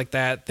and things like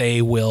that,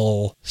 they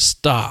will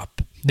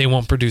stop. They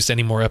won't produce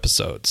any more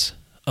episodes.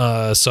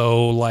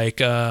 So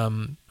like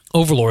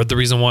Overlord, the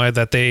reason why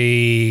that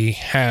they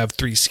have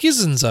 3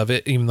 seasons of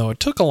it, even though it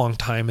took a long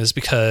time, is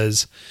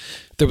because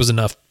there was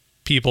enough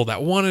people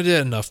that wanted it,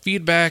 enough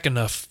feedback,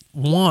 enough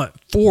want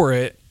for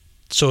it,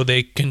 so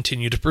they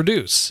continue to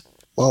produce.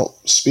 Well,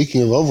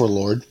 speaking of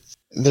Overlord,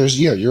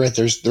 you're right.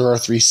 There are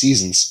 3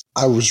 seasons.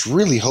 I was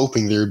really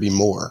hoping there would be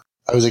more.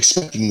 I was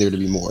expecting there to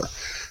be more.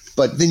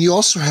 But then you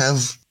also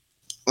have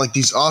like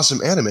these awesome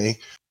anime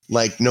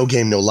like No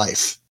Game No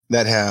Life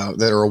that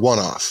are a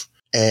one-off,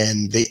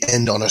 and they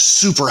end on a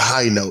super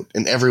high note,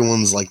 and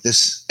everyone's like,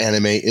 this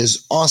anime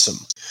is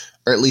awesome.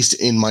 Or at least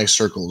in my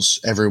circles,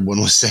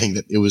 everyone was saying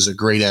that it was a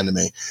great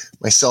anime,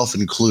 myself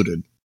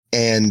included.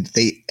 and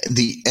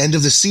the end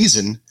of the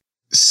season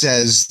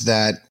says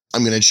that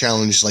I'm going to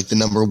challenge like the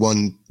number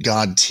one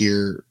god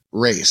tier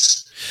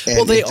race. And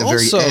well, they at the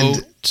also, very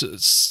end,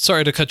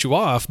 sorry to cut you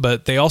off,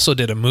 but they also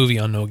did a movie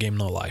on No Game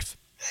No Life.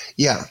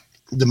 yeah,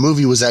 the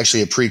movie was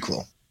actually a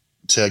prequel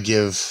to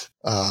give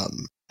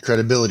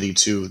credibility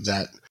to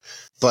that.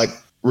 But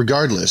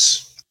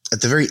regardless,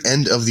 at the very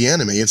end of the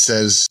anime, it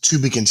says to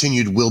be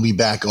continued, will be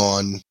back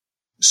on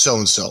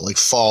so-and-so, like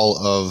fall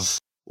of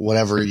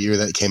whatever year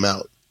that came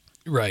out.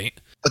 Right.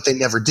 But they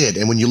never did.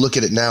 And when you look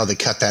at it now, they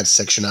cut that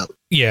section out.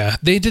 Yeah,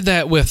 they did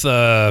that with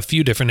a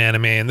few different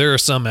anime, and there are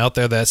some out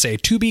there that say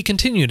to be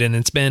continued, and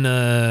it's been,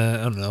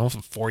 I don't know,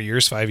 4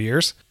 years, 5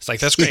 years. It's like,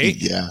 that's great.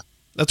 Yeah.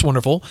 That's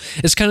wonderful.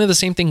 It's kind of the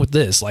same thing with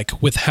this,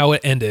 like with how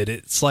it ended.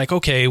 It's like,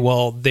 okay,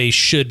 well, they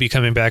should be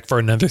coming back for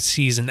another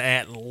season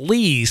at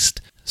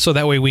least, so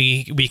that way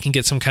we can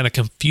get some kind of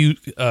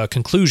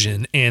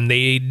conclusion, and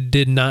they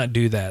did not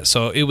do that.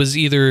 So it was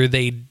either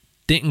they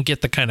didn't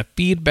get the kind of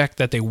feedback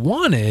that they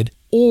wanted,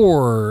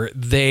 or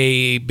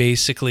they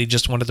basically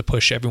just wanted to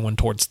push everyone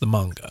towards the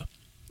manga.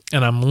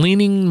 And I'm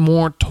leaning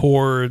more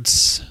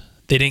towards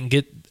they didn't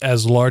get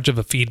as large of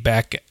a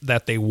feedback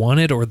that they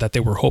wanted or that they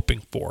were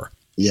hoping for.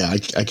 Yeah,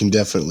 I can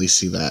definitely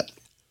see that.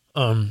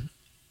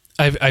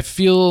 I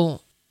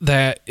feel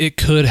that it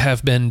could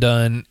have been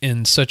done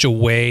in such a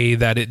way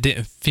that it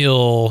didn't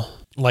feel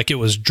like it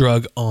was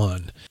drug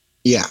on.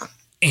 Yeah.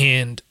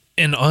 And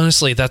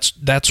honestly,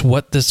 that's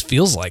what this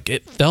feels like.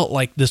 It felt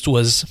like this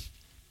was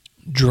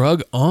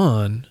drug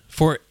on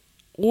for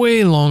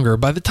way longer.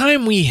 By the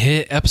time we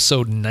hit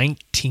episode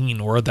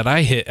 19, or that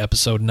I hit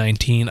episode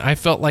 19, I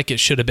felt like it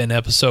should have been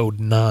episode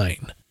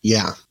 9.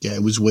 Yeah,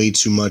 it was way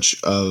too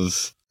much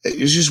of... It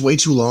was just way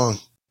too long.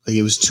 Like,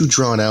 it was too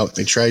drawn out.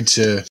 They tried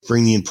to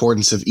bring the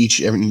importance of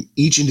each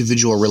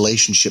individual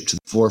relationship to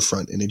the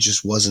forefront, and it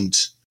just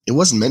wasn't... It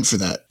wasn't meant for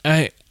that.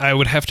 I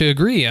would have to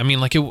agree. I mean,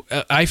 like,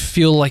 I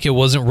feel like it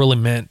wasn't really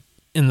meant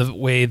in the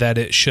way that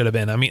it should have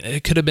been. I mean,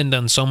 it could have been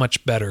done so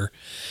much better.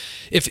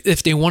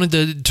 If they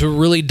wanted to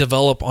really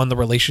develop on the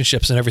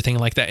relationships and everything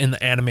like that in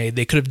the anime,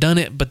 they could have done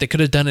it, but they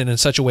could have done it in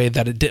such a way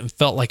that it didn't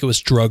felt like it was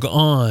drug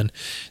on.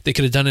 They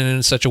could have done it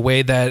in such a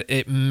way that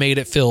it made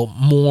it feel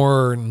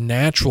more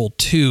natural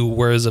too,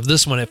 whereas of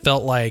this one, it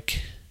felt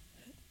like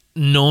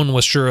no one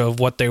was sure of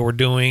what they were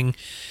doing,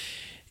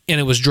 and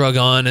it was drug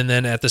on, and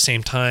then at the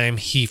same time,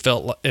 it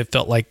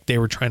felt like they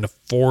were trying to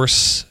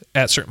force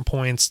at certain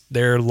points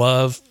their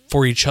love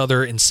for each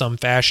other in some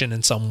fashion,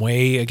 in some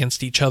way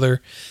against each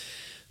other.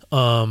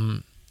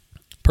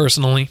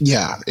 Personally,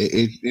 yeah,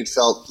 it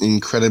felt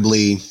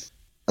incredibly,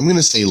 I'm going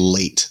to say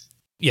late.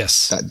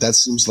 Yes, that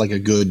seems like a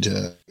good.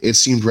 It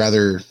seemed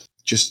rather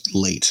just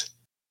late.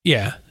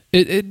 Yeah,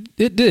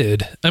 it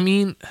did. I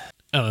mean,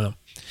 I don't know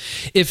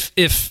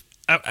if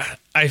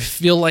I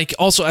feel like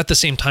also at the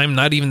same time,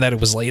 not even that it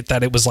was late,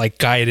 that it was like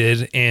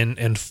guided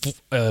and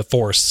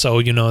forced. So,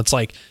 you know, it's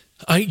like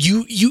I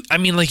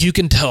mean, like, you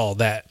can tell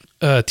that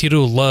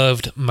Tiro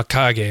loved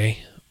Mikage.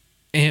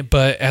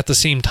 But at the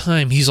same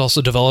time, he's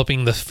also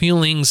developing the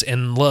feelings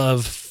and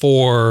love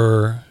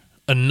for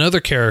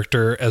another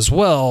character as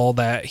well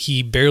that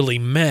he barely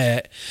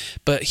met,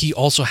 but he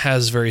also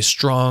has very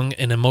strong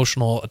and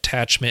emotional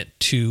attachment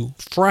to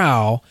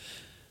Frau,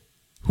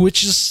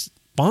 which is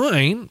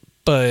fine,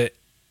 but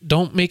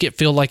don't make it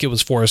feel like it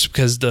was forced,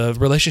 because the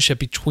relationship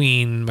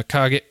between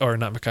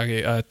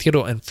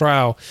Tiro and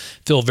Frau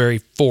feel very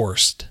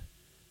forced.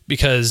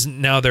 Because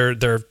now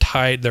they're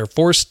tied, they're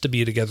forced to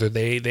be together.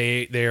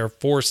 They are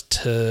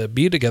forced to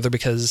be together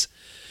because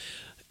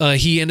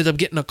he ended up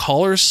getting a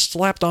collar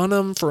slapped on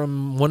him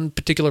from one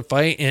particular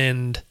fight,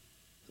 and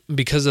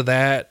because of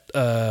that,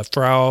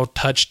 Frau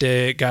touched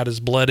it, got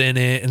his blood in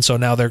it, and so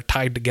now they're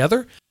tied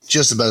together.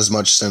 Just about as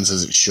much sense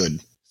as it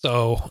should.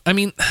 So, I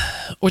mean,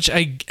 which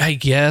I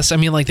guess, I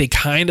mean, like, they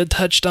kind of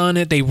touched on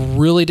it. They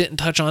really didn't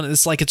touch on it.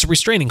 It's like, it's a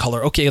restraining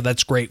collar. Okay,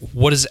 that's great.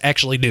 What does it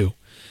actually do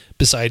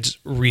besides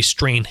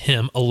restrain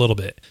him a little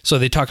bit? So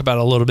they talk about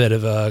a little bit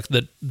of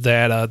that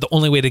the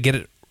only way to get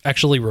it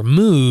actually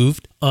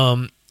removed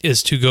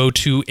is to go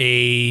to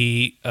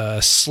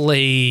a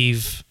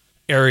slave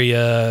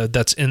area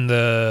that's in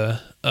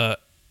the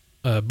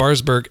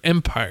Barsberg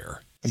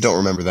Empire. I don't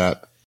remember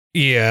that.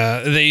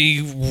 Yeah,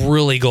 they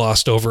really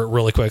glossed over it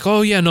really quick.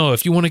 Oh, yeah, no,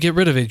 if you want to get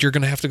rid of it, you're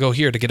going to have to go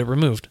here to get it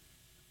removed.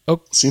 Oh,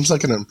 seems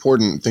like an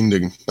important thing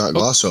to not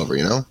gloss over,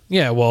 you know?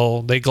 Yeah,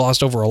 well, they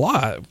glossed over a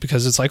lot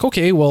because it's like,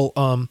 okay, well,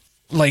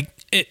 I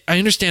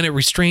understand it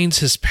restrains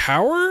his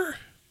power,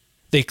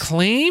 they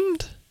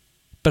claimed,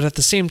 but at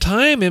the same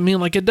time, I mean,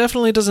 like, it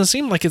definitely doesn't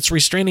seem like it's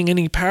restraining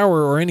any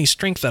power or any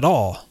strength at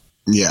all.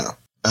 Yeah,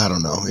 I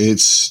don't know.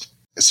 It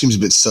seems a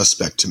bit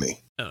suspect to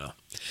me. I don't know.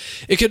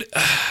 It could.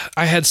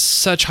 I had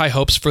such high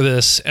hopes for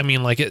this. I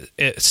mean, like,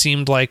 it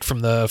seemed like from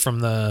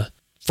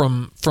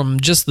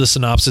just the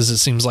synopsis, it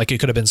seems like it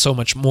could have been so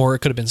much more. It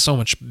could have been so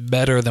much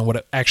better than what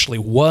it actually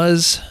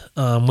was.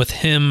 With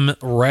him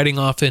riding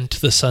off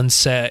into the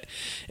sunset,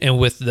 and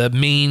with the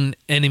main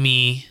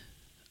enemy,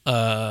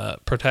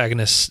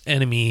 protagonist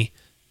enemy,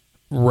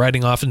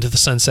 riding off into the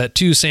sunset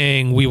too,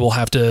 saying we will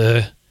have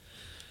to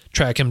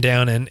track him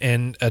down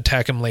and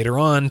attack him later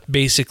on.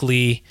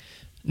 Basically,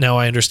 now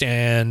I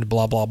understand,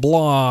 blah, blah,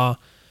 blah.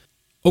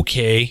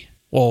 Okay,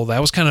 well,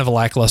 that was kind of a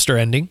lackluster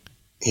ending.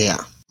 Yeah.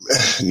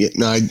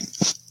 No,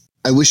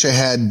 I wish I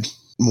had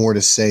more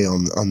to say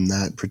on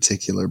that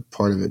particular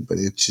part of it, but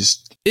it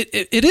just...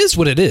 It is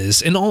what it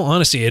is. In all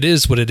honesty, it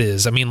is what it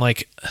is. I mean,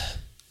 like,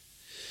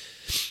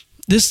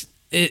 this...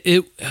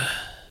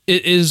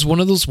 It is one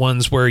of those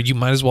ones where you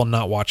might as well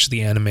not watch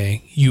the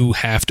anime. You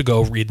have to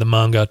go read the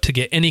manga to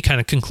get any kind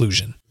of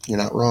conclusion. You're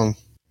not wrong.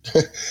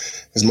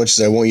 As much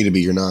as I want you to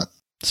be, you're not.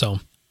 So,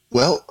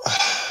 well,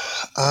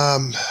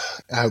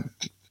 I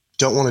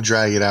don't want to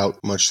drag it out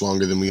much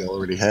longer than we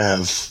already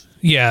have.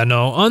 Yeah,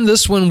 no, on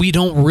this one, we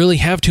don't really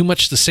have too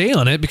much to say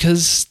on it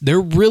because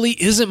there really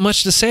isn't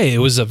much to say. It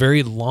was a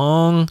very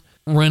felt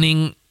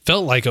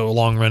like a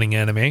long-running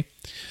anime,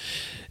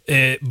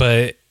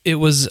 but it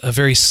was a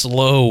very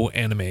slow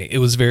anime. It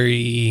was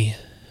very,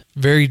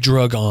 very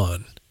drug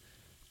on.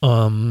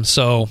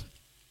 So,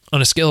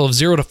 on a scale of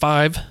 0 to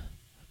 5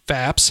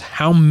 FAPs,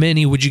 how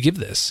many would you give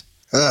this?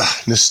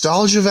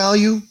 Nostalgia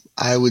value,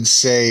 I would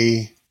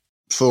say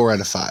 4 out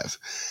of 5.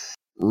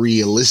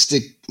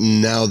 Realistic,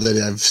 now that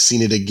I've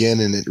seen it again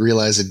and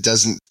realize it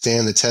doesn't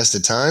stand the test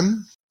of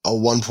time, a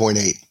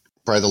 1.8.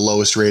 Probably the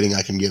lowest rating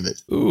I can give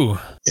it. Ooh.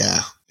 Yeah,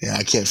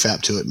 I can't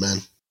FAP to it, man.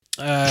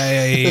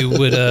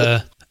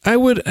 I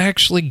would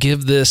actually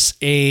give this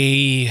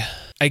I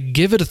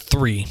give it a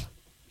 3.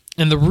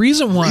 And the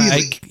reason why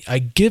Really? I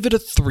give it a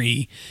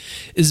 3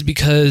 is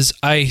because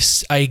I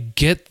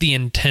get the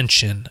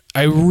intention.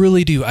 I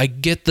really do. I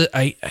get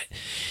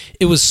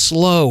it was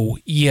slow,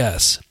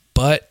 yes,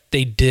 but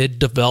they did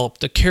develop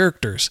the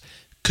characters.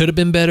 Could have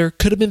been better,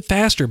 could have been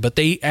faster, but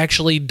they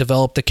actually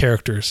developed the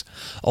characters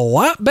a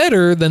lot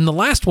better than the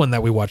last one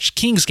that we watched,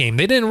 King's Game.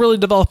 They didn't really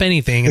develop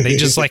anything, and they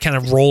just like kind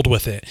of rolled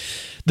with it.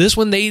 This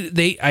one,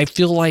 I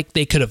feel like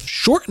they could have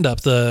shortened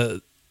up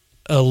a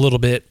little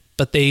bit,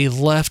 but they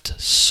left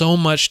so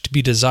much to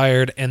be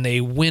desired, and they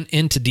went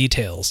into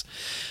details.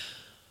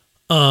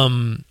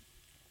 I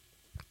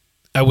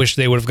wish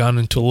they would have gone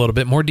into a little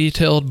bit more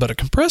detailed, but I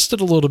compressed it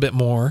a little bit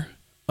more.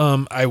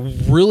 I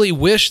really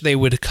wish they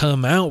would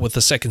come out with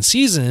a second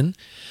season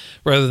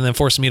rather than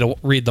force me to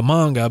read the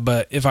manga.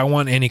 But if I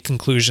want any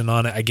conclusion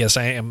on it, I guess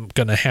I am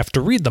going to have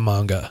to read the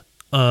manga.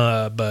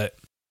 But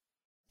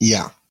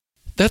yeah,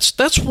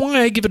 that's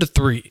why I give it a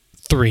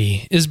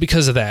 3 is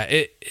because of that.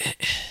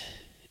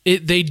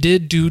 They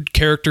did do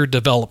character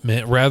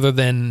development rather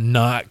than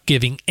not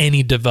giving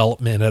any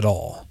development at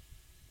all.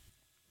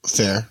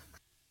 Fair.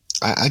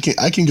 I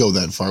can go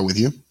that far with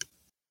you.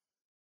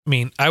 I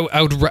mean,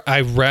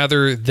 I'd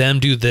rather them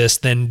do this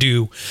than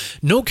do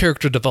no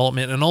character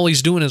development, and all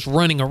he's doing is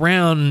running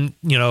around,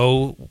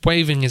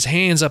 waving his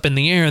hands up in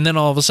the air, and then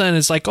all of a sudden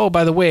it's like, oh,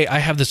 by the way, I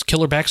have this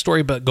killer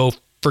backstory, but go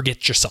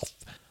forget yourself.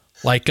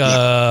 Like,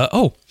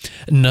 a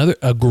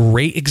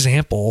great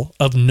example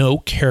of no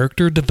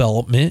character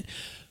development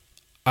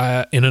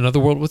in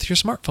Another World with your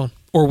smartphone,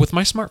 or with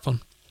my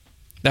smartphone.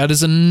 That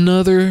is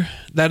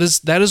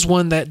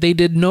one that they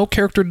did no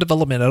character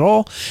development at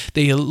all.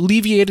 They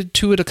alleviated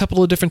to it a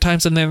couple of different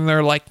times, and then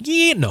they're like,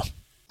 yeah, no.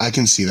 I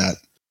can see that.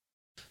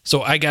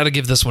 So I got to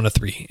give this one a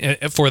 3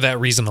 for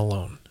that reason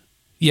alone.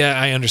 Yeah,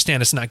 I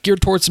understand it's not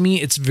geared towards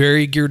me. It's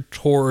very geared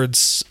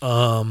towards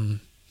women,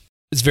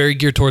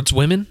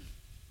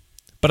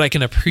 but I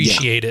can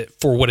appreciate it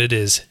for what it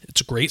is.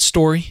 It's a great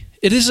story.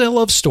 It is a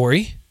love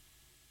story,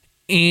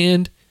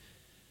 and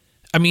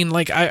I mean,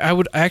 like, I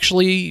would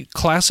actually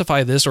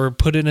classify this or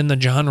put it in the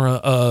genre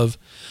of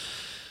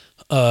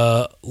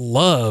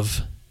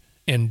love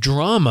and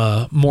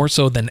drama more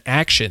so than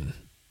action.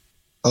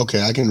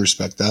 Okay, I can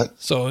respect that.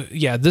 So,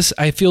 yeah,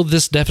 I feel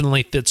this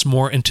definitely fits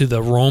more into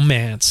the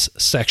romance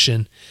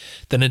section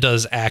than it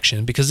does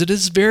action, because it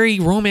is very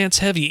romance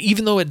heavy.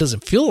 Even though it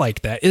doesn't feel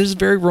like that, it is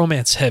very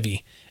romance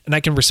heavy, and I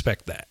can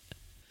respect that.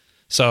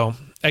 So,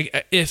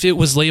 if it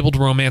was labeled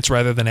romance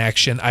rather than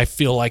action, I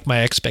feel like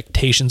my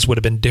expectations would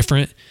have been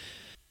different.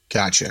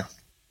 Gotcha.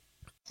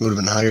 Would have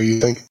been higher, you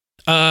think?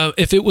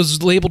 If it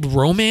was labeled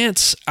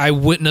romance, I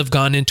wouldn't have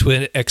gone into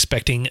it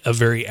expecting a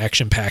very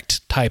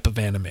action-packed type of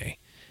anime.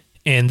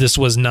 And this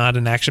was not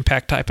an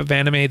action-packed type of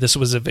anime. This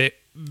was a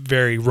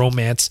very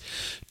romance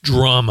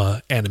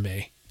drama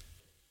anime.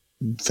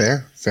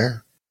 Fair.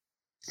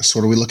 So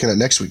what are we looking at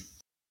next week?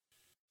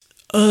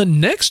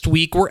 Next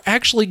week, we're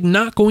actually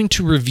not going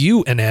to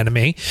review an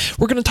anime.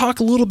 We're going to talk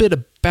a little bit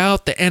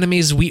about the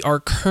animes we are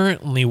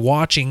currently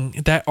watching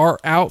that are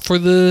out for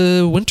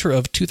the winter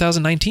of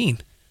 2019.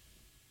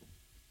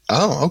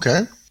 Oh,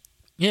 okay.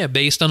 Yeah,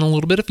 based on a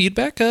little bit of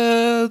feedback,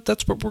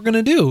 that's what we're going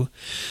to do.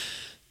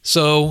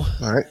 So,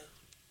 all right.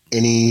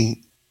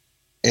 Any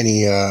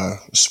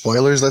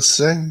spoilers, let's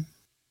say?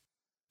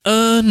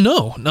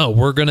 No.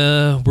 We're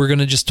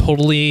gonna just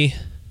totally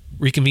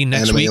reconvene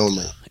next week.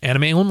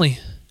 Anime only.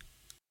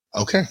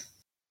 Okay.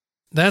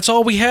 That's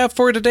all we have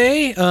for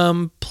today.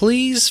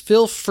 Please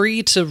feel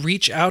free to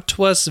reach out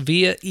to us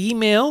via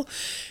email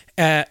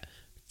at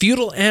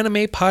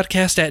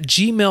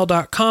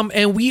feudalaнимepodcast@gmail.com,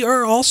 and we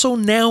are also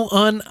now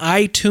on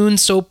iTunes,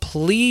 so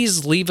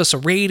please leave us a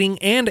rating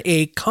and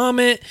a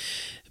comment.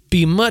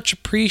 Be much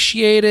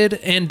appreciated,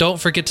 and don't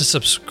forget to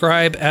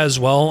subscribe as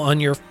well on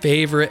your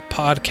favorite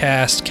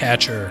podcast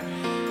catcher.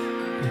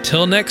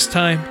 Until next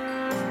time.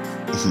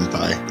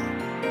 Bye.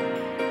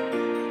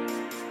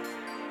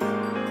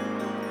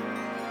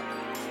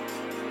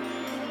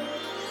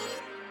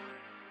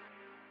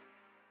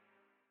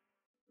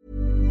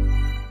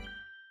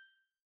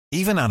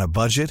 Even on a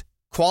budget,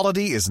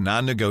 quality is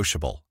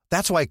non-negotiable.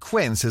 That's why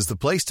Quince is the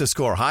place to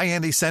score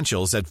high-end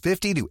essentials at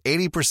 50 to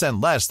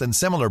 80% less than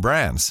similar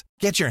brands.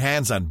 Get your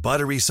hands on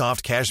buttery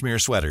soft cashmere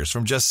sweaters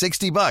from just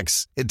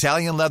 $60,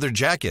 Italian leather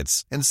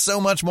jackets, and so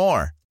much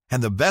more.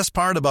 And the best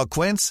part about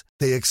Quince,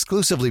 they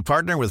exclusively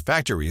partner with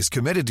factories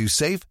committed to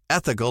safe,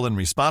 ethical, and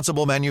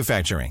responsible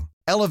manufacturing.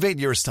 Elevate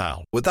your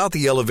style without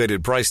the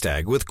elevated price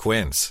tag with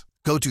Quince.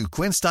 Go to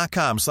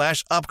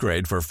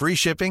quince.com/upgrade for free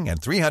shipping and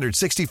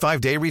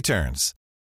 365-day returns.